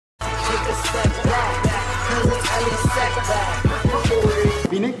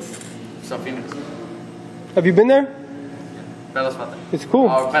Phoenix? So Phoenix. Have you been there? Belos fought there. It's cool.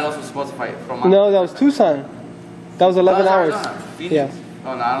 Oh, Belos was supposed to fight from. No, that was Tucson. That was 11 hours. Phoenix? Yeah.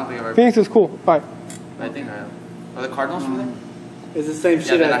 Oh no, I don't think I've ever. Phoenix was cool. Fine. I think I have. Are the Cardinals from there? It's the same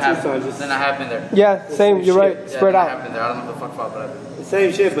shit as Tucson. Just Then I have been there. Yeah, same. You're right. Yeah, Spread I out. have been there. I don't know what the fuck fought, but the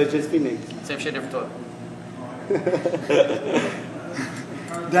same shit, but just Phoenix. same shit, different toilet.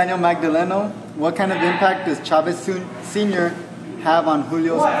 Daniel Magdaleno, what kind of impact does Chavez Sr. have on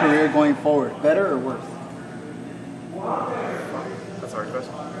Julio's career going forward? Better or worse? That's a hard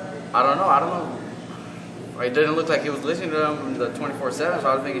question. I don't know. It didn't look like he was listening to him the 24/7, so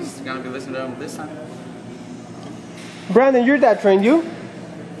I don't think he's gonna be listening to him this time. Brandon, your dad trained you.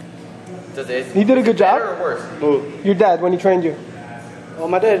 He did a good job. Better or worse? Who? Your dad, when he trained you. Well,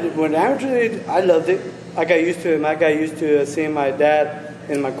 my dad, when amateur, I loved it. I got used to him. I got used to seeing my dad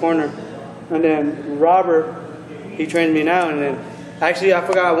in my corner. And then Robert, he trained me now. And then, actually, I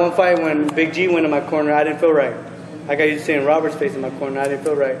forgot one fight when Big G went in my corner. I didn't feel right. I got used to seeing Robert's face in my corner. I didn't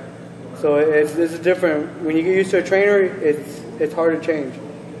feel right. So it's different. When you get used to a trainer, it's hard to change.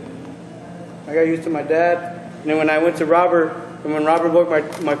 I got used to my dad. And then when I went to Robert, and when Robert broke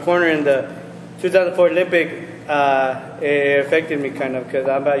my corner in the 2004 Olympic, it affected me kind of because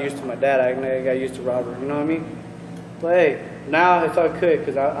I'm not used to my dad. I got used to Robert, you know what I mean? But hey, now it's all good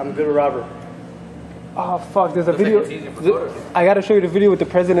because I'm good with Robert. Oh fuck! There's a video. I gotta show you the video with the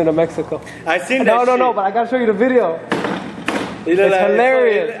president of Mexico. I seen that. No, but I gotta show you the video. You know, it's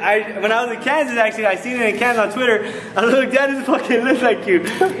hilarious. When I was in Kansas, actually, I seen it in Kansas on Twitter. I was like, Dad, this fucking looks like you.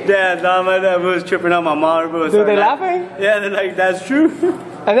 Dad, no, my dad was tripping out. My mom was. Were they laughing? Yeah, they're like, that's true.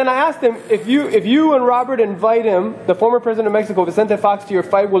 And then I asked him, if you and Robert invite him, the former president of Mexico, Vicente Fox, to your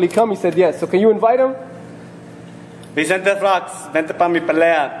fight, will he come? He said yes. So can you invite him? Vicente Fox, vente pa mi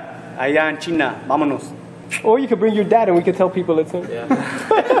pelea allá en China. Vámonos. Or you could bring your dad and we could tell people it's him. Yeah.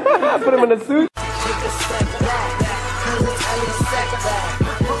 Put him in a suit.